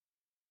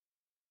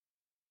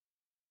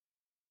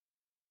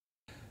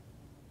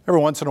Every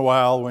once in a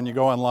while, when you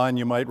go online,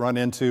 you might run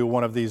into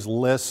one of these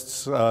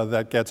lists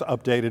that gets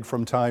updated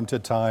from time to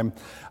time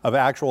of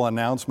actual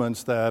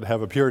announcements that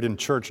have appeared in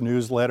church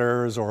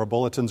newsletters or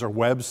bulletins or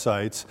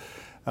websites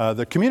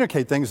that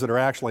communicate things that are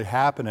actually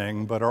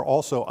happening, but are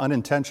also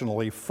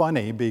unintentionally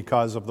funny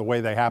because of the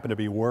way they happen to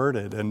be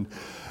worded. And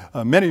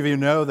many of you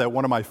know that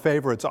one of my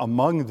favorites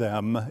among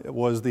them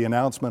was the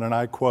announcement, and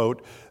I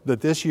quote,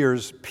 that this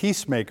year's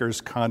Peacemakers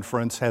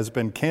Conference has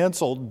been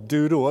canceled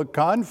due to a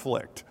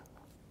conflict.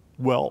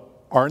 Well,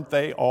 aren't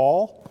they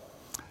all?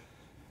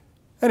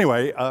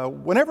 Anyway,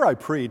 whenever I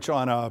preach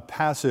on a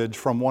passage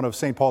from one of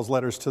St. Paul's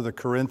letters to the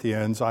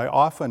Corinthians, I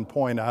often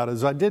point out,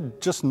 as I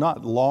did just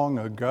not long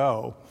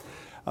ago,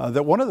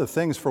 that one of the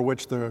things for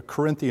which the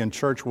Corinthian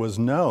church was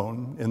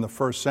known in the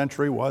first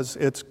century was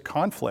its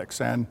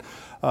conflicts and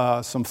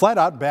some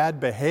flat-out bad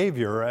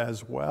behavior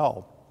as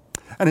well.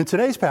 And in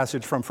today's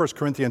passage from 1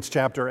 Corinthians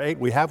chapter 8,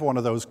 we have one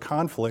of those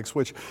conflicts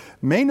which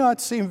may not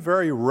seem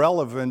very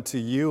relevant to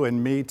you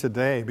and me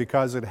today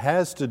because it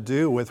has to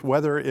do with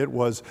whether it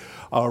was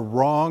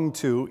wrong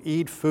to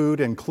eat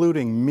food,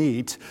 including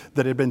meat,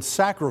 that had been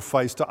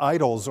sacrificed to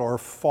idols or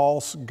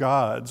false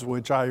gods,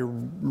 which I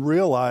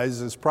realize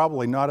is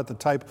probably not at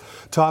the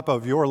top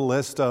of your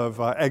list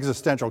of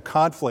existential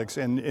conflicts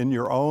in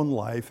your own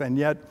life. And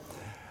yet,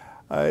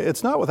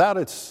 it's not without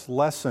its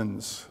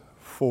lessons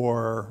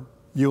for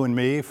you and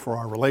me, for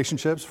our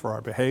relationships, for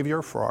our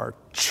behavior, for our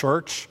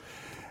church,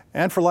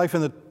 and for life in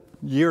the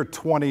year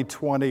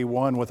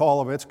 2021 with all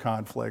of its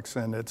conflicts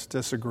and its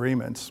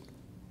disagreements.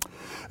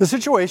 The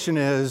situation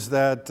is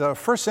that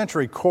first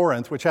century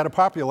Corinth, which had a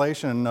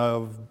population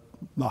of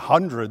the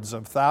hundreds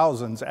of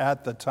thousands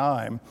at the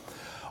time,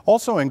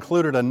 also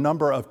included a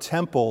number of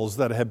temples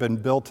that had been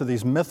built to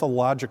these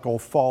mythological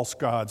false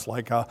gods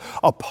like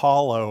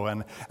Apollo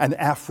and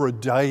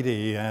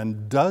Aphrodite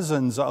and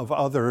dozens of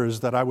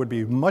others that I would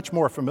be much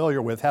more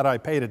familiar with had I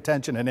paid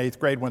attention in 8th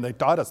grade when they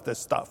taught us this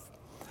stuff.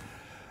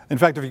 In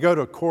fact, if you go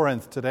to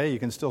Corinth today, you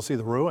can still see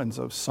the ruins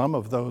of some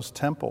of those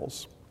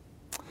temples.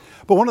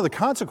 But one of the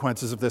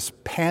consequences of this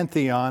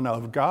pantheon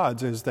of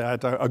gods is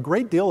that a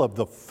great deal of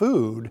the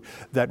food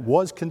that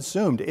was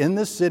consumed in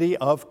the city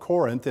of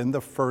Corinth in the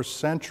first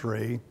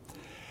century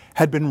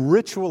had been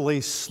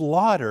ritually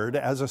slaughtered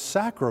as a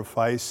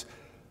sacrifice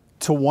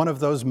to one of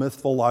those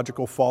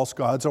mythological false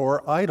gods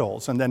or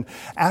idols. And then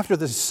after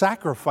the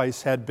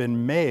sacrifice had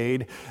been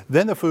made,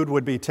 then the food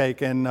would be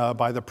taken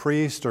by the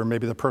priest or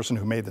maybe the person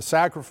who made the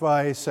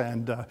sacrifice,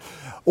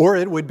 or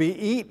it would be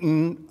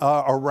eaten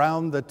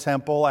around the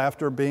temple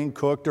after being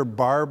cooked or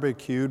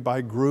barbecued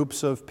by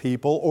groups of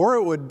people, or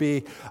it would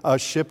be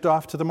shipped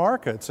off to the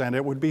markets and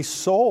it would be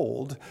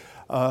sold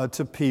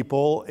to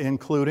people,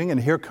 including, and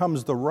here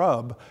comes the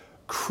rub,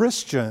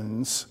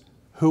 Christians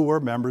who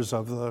were members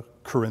of the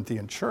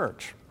Corinthian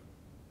church.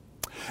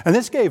 And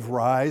this gave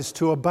rise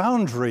to a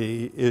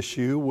boundary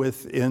issue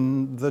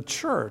within the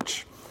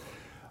church,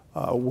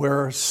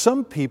 where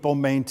some people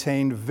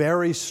maintained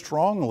very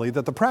strongly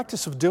that the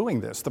practice of doing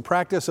this, the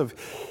practice of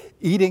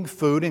eating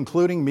food,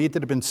 including meat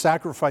that had been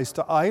sacrificed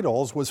to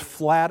idols, was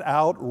flat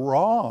out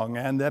wrong,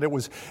 and that it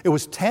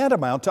was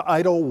tantamount to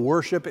idol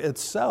worship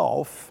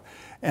itself,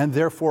 and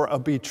therefore a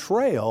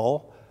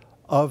betrayal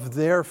of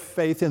their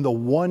faith in the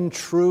one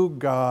true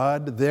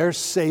God, their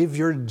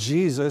Savior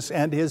Jesus,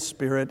 and His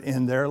Spirit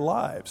in their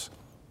lives,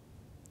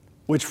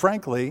 which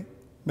frankly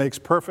makes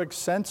perfect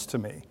sense to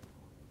me.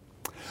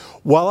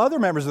 While other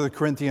members of the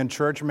Corinthian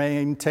church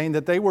maintained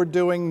that they were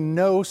doing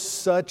no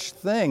such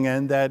thing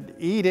and that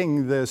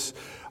eating this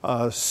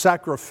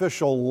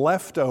sacrificial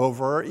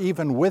leftover,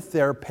 even with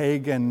their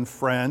pagan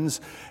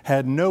friends,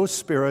 had no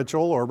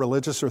spiritual or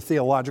religious or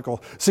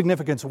theological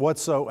significance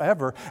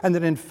whatsoever, and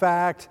that in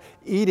fact,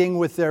 eating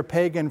with their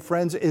pagan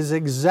friends is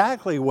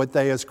exactly what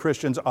they as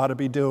Christians ought to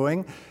be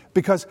doing,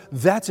 because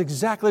that's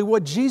exactly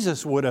what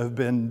Jesus would have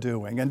been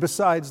doing. And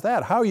besides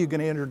that, how are you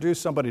going to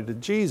introduce somebody to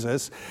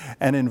Jesus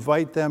and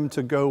invite them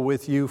to go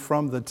with you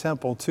from the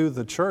temple to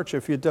the church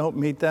if you don't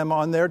meet them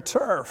on their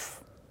turf?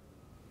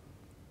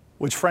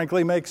 Which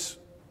frankly makes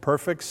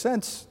perfect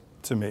sense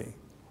to me.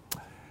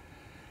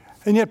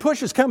 And yet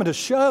push is coming to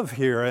shove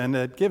here, and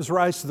it gives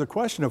rise to the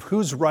question of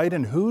who's right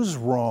and who's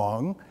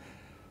wrong,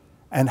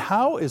 and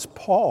how is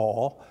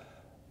Paul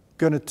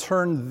going to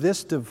turn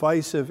this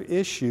divisive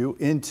issue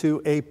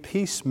into a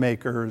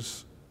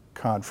peacemakers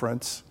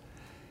conference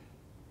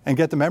and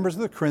get the members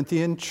of the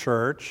Corinthian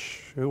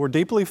church, who were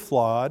deeply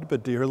flawed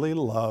but dearly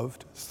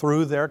loved,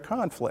 through their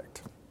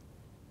conflict.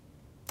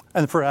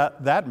 And for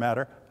that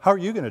matter, how are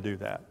you going to do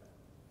that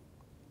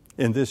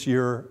in this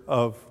year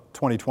of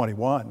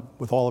 2021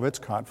 with all of its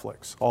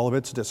conflicts, all of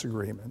its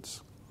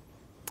disagreements?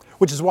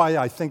 Which is why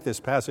I think this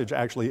passage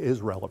actually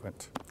is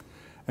relevant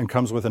and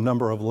comes with a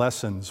number of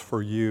lessons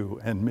for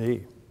you and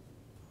me.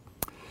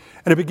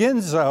 And it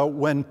begins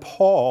when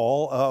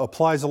Paul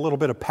applies a little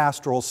bit of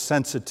pastoral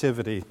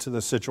sensitivity to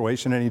the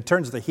situation, and he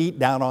turns the heat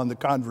down on the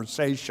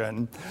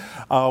conversation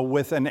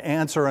with an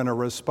answer and a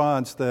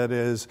response that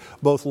is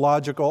both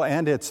logical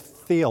and it's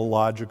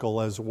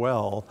theological as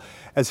well,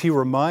 as he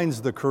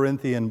reminds the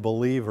Corinthian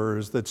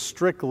believers that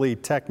strictly,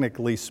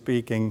 technically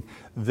speaking,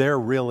 they're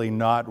really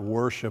not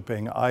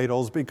worshiping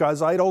idols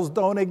because idols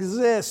don't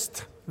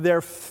exist.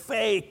 They're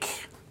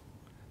fake.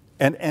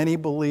 And any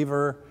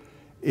believer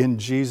in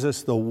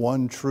Jesus, the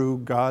one true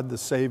God, the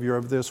Savior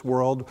of this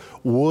world,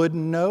 would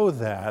know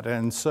that.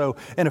 And so,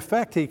 in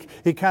effect, he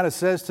kind of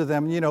says to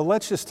them,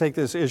 let's just take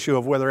this issue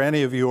of whether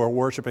any of you are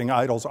worshiping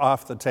idols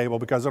off the table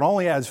because it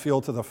only adds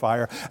fuel to the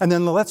fire. And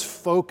then let's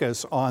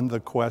focus on the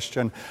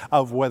question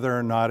of whether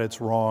or not it's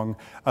wrong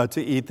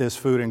to eat this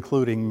food,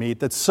 including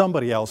meat, that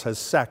somebody else has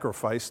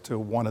sacrificed to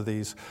one of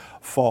these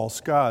false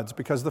gods.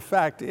 Because the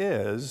fact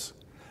is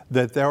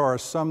that there are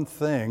some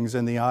things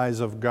in the eyes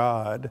of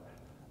God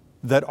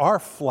that are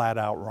flat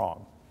out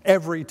wrong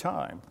every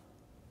time.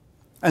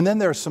 And then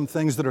there are some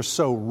things that are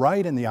so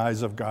right in the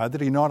eyes of God that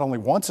he not only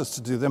wants us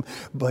to do them,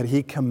 but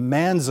he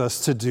commands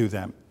us to do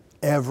them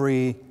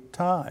every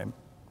time.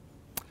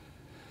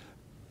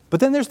 But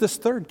then there's this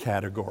third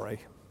category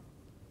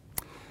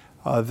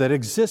that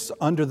exists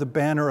under the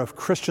banner of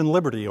Christian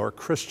liberty or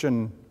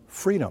Christian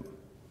freedom.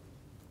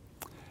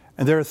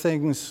 And there are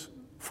things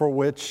for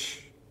which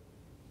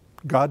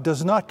God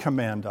does not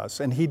command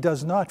us, and he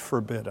does not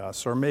forbid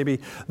us, or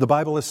maybe the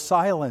Bible is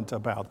silent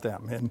about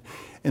them.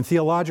 In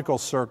theological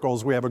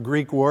circles, we have a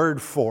Greek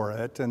word for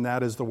it, and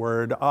that is the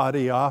word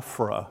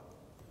adiaphora,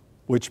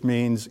 which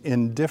means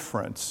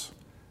indifference.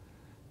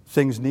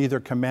 Things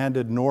neither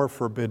commanded nor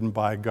forbidden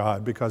by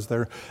God because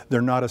they're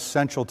not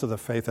essential to the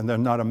faith and they're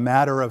not a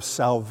matter of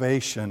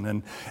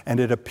salvation. And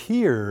it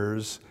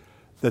appears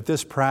that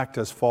this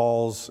practice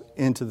falls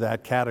into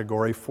that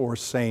category for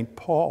St.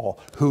 Paul,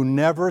 who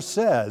never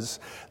says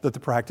that the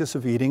practice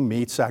of eating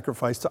meat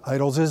sacrificed to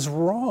idols is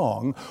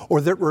wrong, or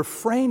that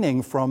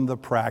refraining from the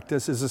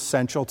practice is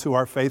essential to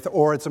our faith,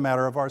 or it's a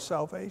matter of our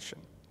salvation.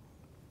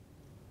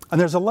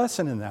 And there's a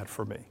lesson in that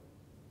for me.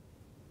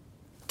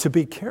 To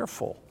be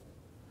careful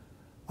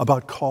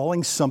about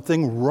calling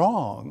something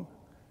wrong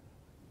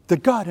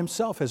that God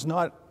himself has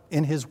not,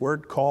 in his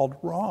word, called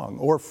wrong,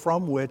 or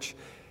from which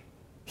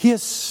he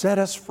has set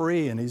us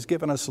free and he's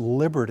given us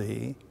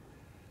liberty,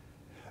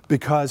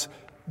 because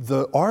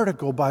the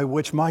article by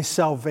which my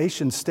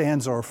salvation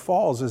stands or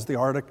falls is the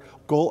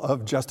article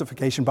of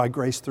justification by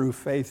grace through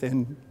faith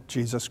in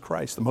Jesus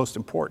Christ, the most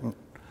important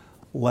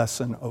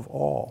lesson of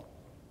all.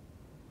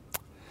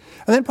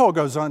 And then Paul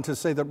goes on to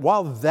say that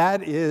while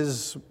that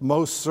is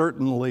most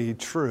certainly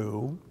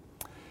true,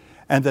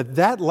 and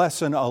that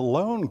lesson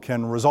alone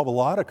can resolve a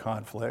lot of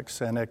conflicts,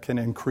 and it can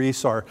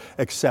increase our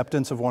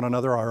acceptance of one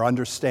another, our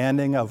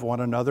understanding of one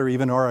another,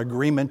 even our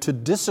agreement to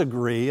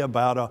disagree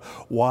about a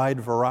wide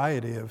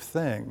variety of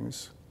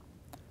things.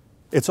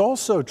 It's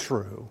also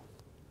true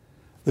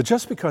that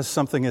just because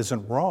something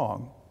isn't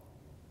wrong,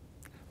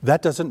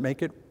 that doesn't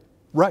make it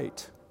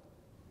right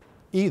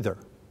either.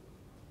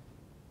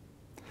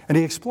 And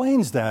he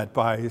explains that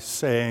by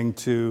saying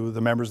to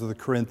the members of the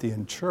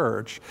Corinthian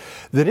church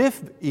that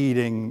if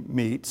eating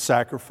meat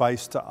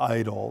sacrificed to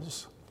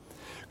idols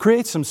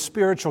creates some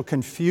spiritual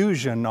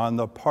confusion on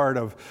the part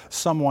of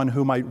someone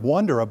who might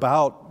wonder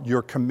about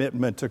your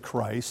commitment to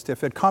Christ,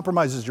 if it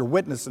compromises your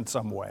witness in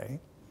some way,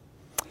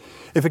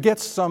 if it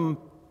gets some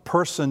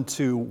person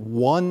to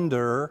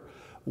wonder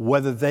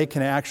whether they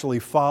can actually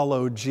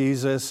follow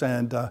Jesus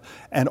and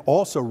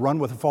also run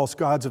with the false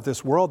gods of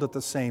this world at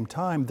the same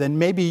time, then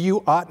maybe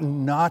you ought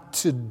not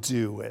to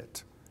do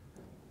it.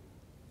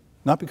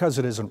 Not because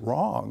it isn't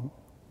wrong,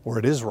 or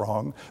it is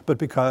wrong, but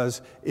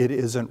because it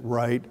isn't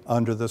right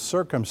under the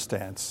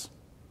circumstance.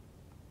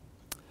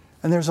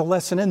 And there's a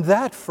lesson in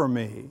that for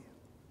me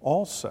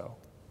also,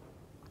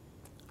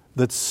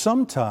 that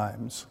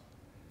sometimes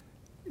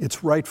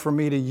it's right for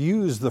me to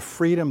use the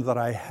freedom that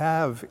I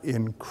have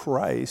in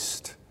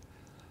Christ,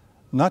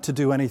 not to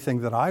do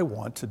anything that I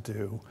want to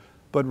do,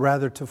 but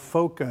rather to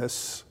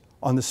focus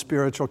on the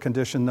spiritual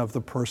condition of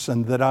the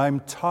person that I'm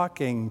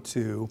talking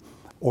to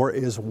or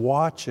is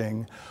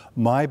watching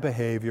my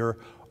behavior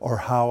or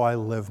how I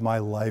live my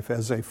life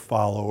as a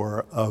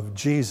follower of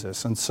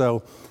Jesus. And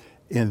so,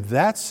 in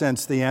that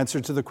sense, the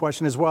answer to the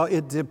question is, well,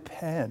 it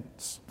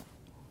depends.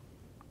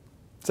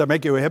 Does that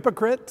make you a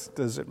hypocrite?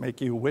 Does it make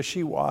you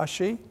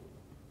wishy-washy?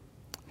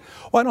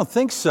 Well, I don't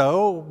think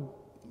so,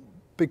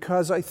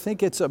 because I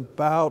think it's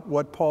about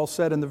what Paul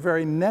said in the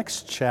very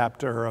next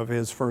chapter of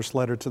his first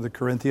letter to the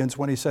Corinthians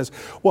when he says,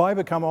 well, I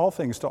become all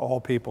things to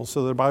all people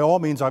so that by all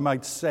means I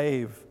might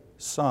save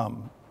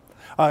some.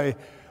 I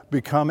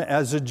become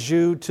as a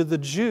Jew to the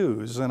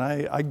Jews, and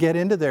I get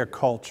into their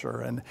culture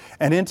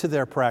and into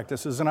their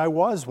practices, and I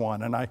was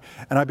one, and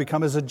I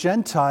become as a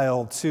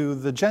Gentile to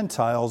the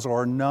Gentiles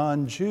or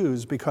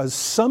non-Jews, because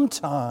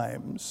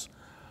sometimes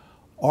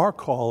our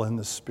call in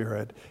the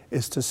Spirit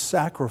is to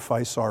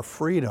sacrifice our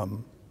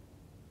freedom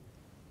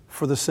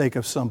for the sake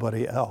of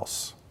somebody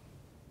else.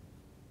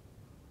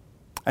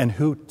 And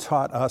who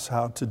taught us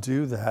how to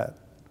do that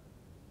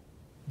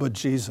but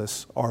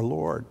Jesus, our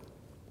Lord?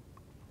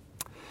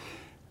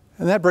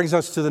 And that brings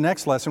us to the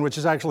next lesson, which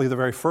is actually the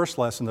very first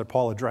lesson that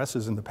Paul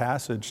addresses in the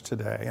passage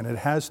today. And it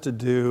has to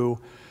do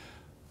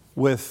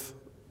with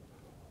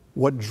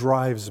what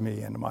drives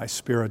me in my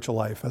spiritual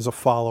life as a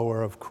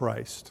follower of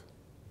Christ.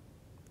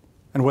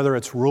 And whether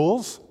it's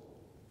rules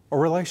or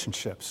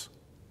relationships,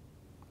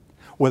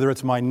 whether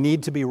it's my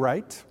need to be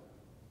right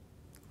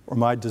or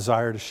my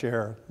desire to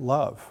share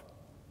love,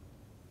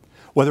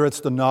 whether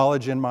it's the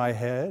knowledge in my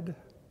head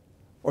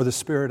or the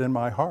spirit in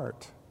my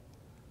heart,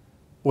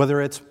 whether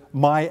it's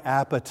my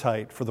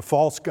appetite for the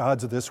false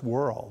gods of this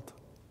world,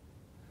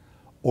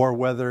 or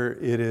whether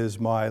it is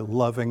my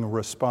loving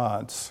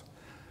response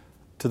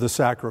to the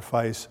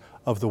sacrifice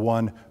of the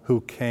one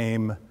who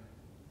came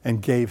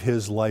and gave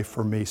his life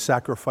for me,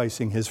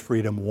 sacrificing his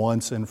freedom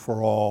once and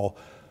for all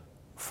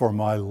for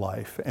my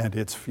life and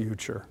its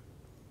future,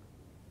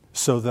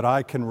 so that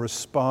I can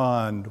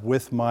respond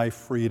with my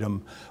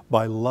freedom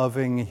by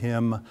loving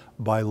him,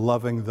 by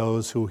loving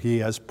those who he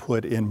has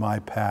put in my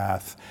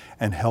path,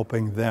 and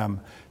helping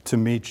them to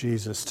meet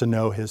Jesus, to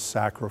know his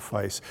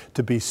sacrifice,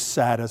 to be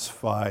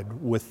satisfied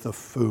with the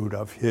food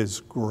of his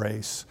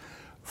grace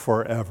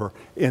forever.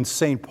 In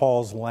St.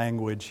 Paul's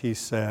language, he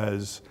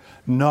says,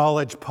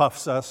 knowledge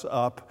puffs us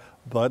up,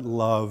 but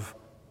love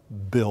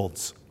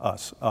builds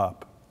us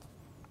up.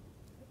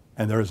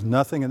 And there is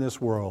nothing in this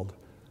world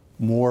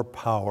more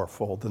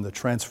powerful than the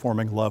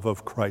transforming love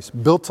of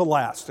Christ, built to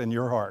last in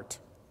your heart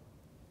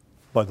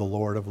by the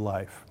Lord of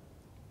life.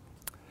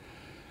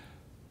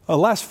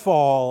 Last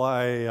fall,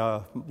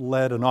 I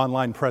led an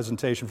online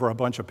presentation for a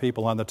bunch of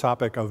people on the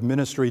topic of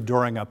ministry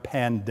during a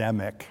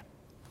pandemic,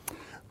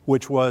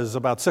 which was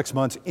about 6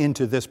 months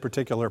into this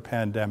particular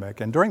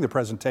pandemic. And during the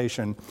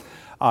presentation,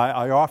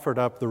 I offered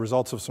up the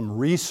results of some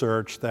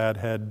research that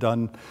had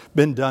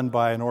been done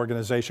by an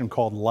organization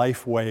called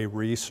Lifeway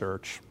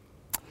Research,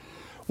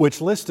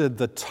 which listed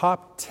the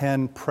top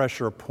 10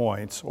 pressure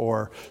points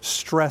or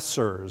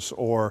stressors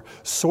or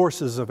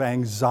sources of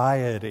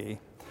anxiety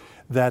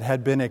that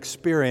had been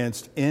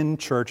experienced in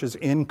churches,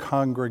 in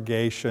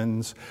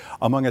congregations,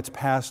 among its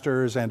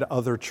pastors and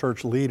other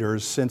church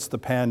leaders since the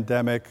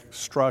pandemic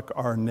struck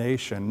our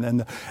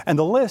nation. And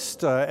the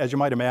list, as you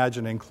might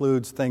imagine,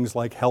 includes things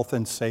like health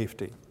and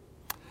safety,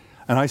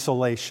 and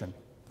isolation,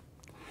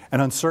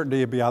 and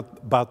uncertainty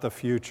about the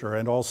future,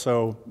 and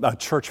also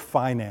church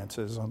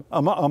finances,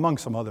 among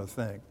some other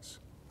things.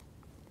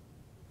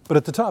 But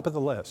at the top of the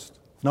list,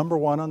 number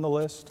one on the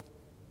list,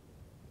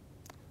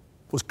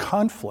 was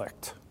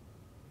conflict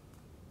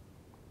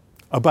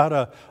about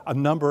a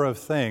number of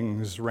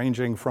things,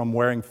 ranging from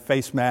wearing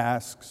face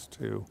masks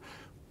to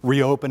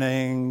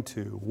reopening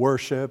to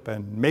worship,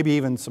 and maybe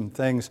even some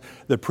things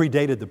that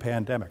predated the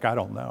pandemic. I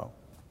don't know.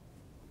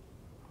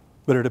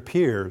 But it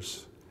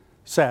appears,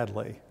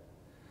 sadly,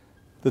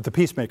 that the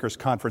Peacemakers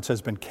Conference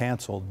has been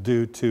canceled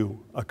due to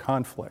a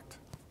conflict.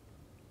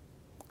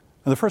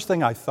 And the first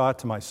thing I thought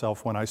to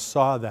myself when I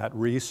saw that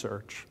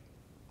research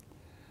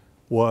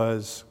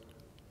was,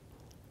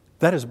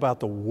 that is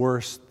about the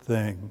worst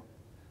thing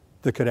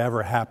that could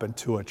ever happen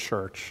to a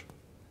church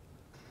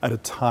at a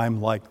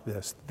time like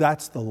this.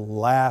 That's the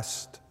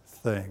last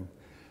thing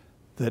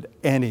that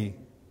any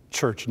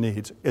church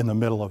needs in the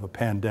middle of a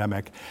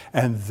pandemic.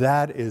 And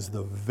that is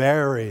the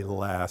very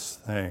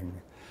last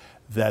thing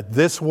that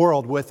this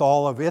world, with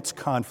all of its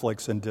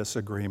conflicts and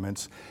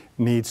disagreements,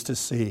 needs to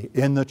see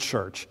in the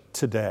church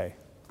today.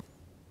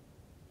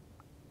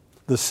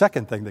 The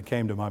second thing that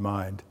came to my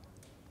mind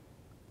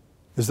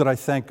is that I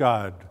thank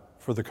God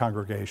for the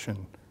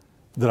congregation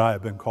that I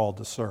have been called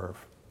to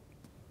serve.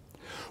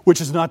 Which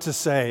is not to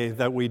say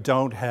that we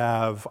don't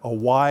have a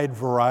wide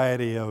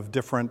variety of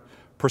different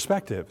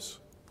perspectives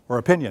or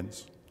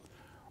opinions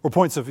or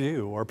points of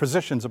view or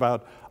positions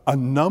about a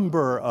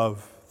number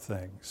of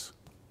things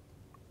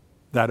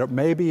that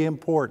may be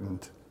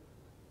important,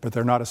 but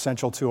they're not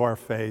essential to our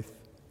faith.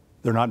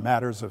 They're not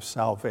matters of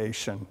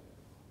salvation.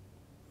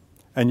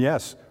 And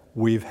yes,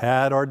 we've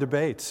had our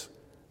debates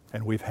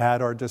and we've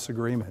had our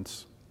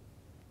disagreements.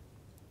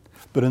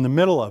 But in the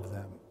middle of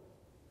them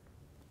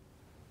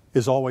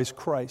is always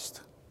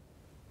Christ.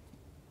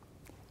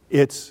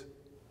 It's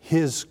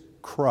his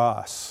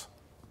cross.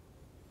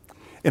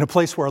 In a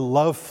place where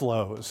love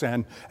flows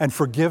and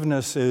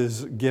forgiveness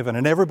is given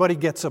and everybody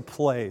gets a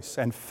place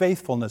and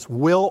faithfulness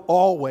will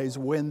always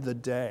win the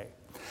day.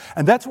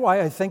 And that's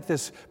why I think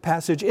this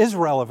passage is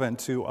relevant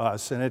to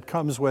us, and it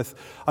comes with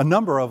a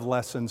number of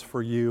lessons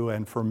for you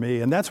and for me.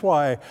 And that's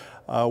why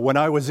when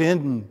I was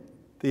in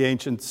the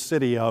ancient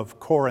city of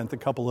Corinth a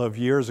couple of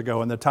years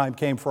ago, and the time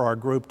came for our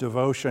group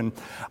devotion,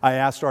 I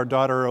asked our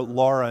daughter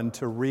Lauren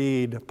to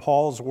read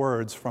Paul's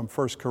words from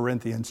 1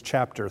 Corinthians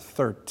chapter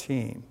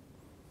 13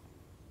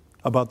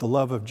 about the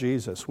love of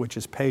Jesus, which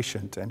is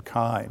patient and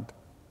kind,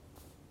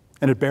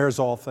 and it bears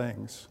all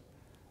things,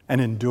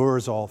 and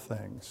endures all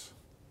things,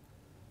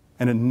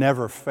 and it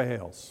never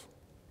fails.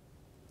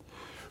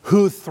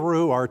 who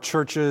through our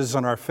churches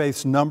and our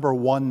faith's number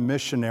one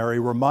missionary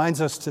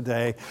reminds us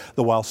today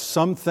that while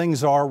some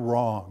things are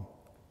wrong,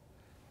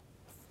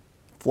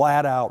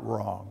 flat out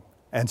wrong,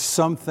 and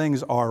some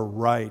things are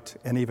right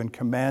and even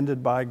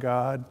commanded by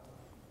God,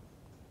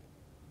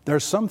 there are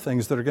some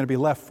things that are going to be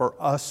left for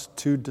us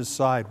to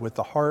decide with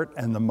the heart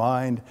and the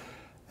mind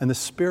and the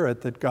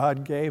spirit that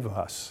God gave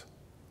us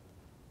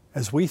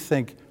as we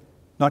think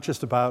not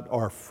just about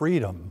our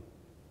freedom,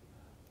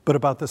 but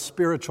about the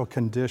spiritual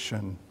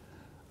condition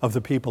of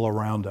the people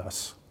around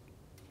us,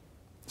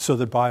 so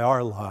that by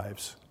our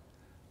lives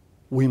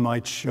we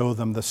might show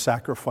them the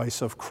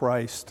sacrifice of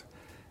Christ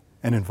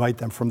and invite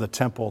them from the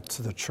temple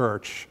to the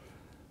church,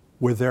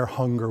 where their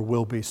hunger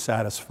will be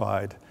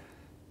satisfied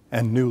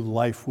and new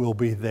life will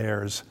be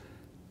theirs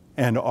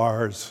and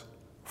ours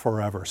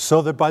forever.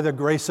 So that by the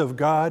grace of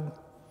God,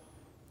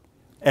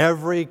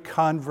 every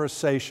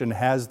conversation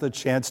has the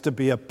chance to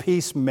be a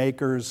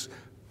peacemaker's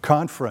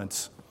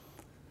conference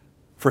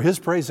for His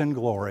praise and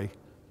glory,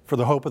 for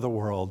the hope of the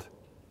world,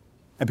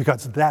 and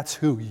because that's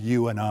who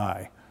you and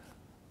I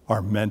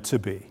are meant to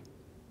be.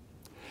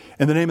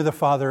 In the name of the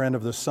Father, and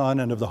of the Son,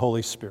 and of the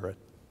Holy Spirit,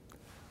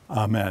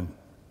 amen.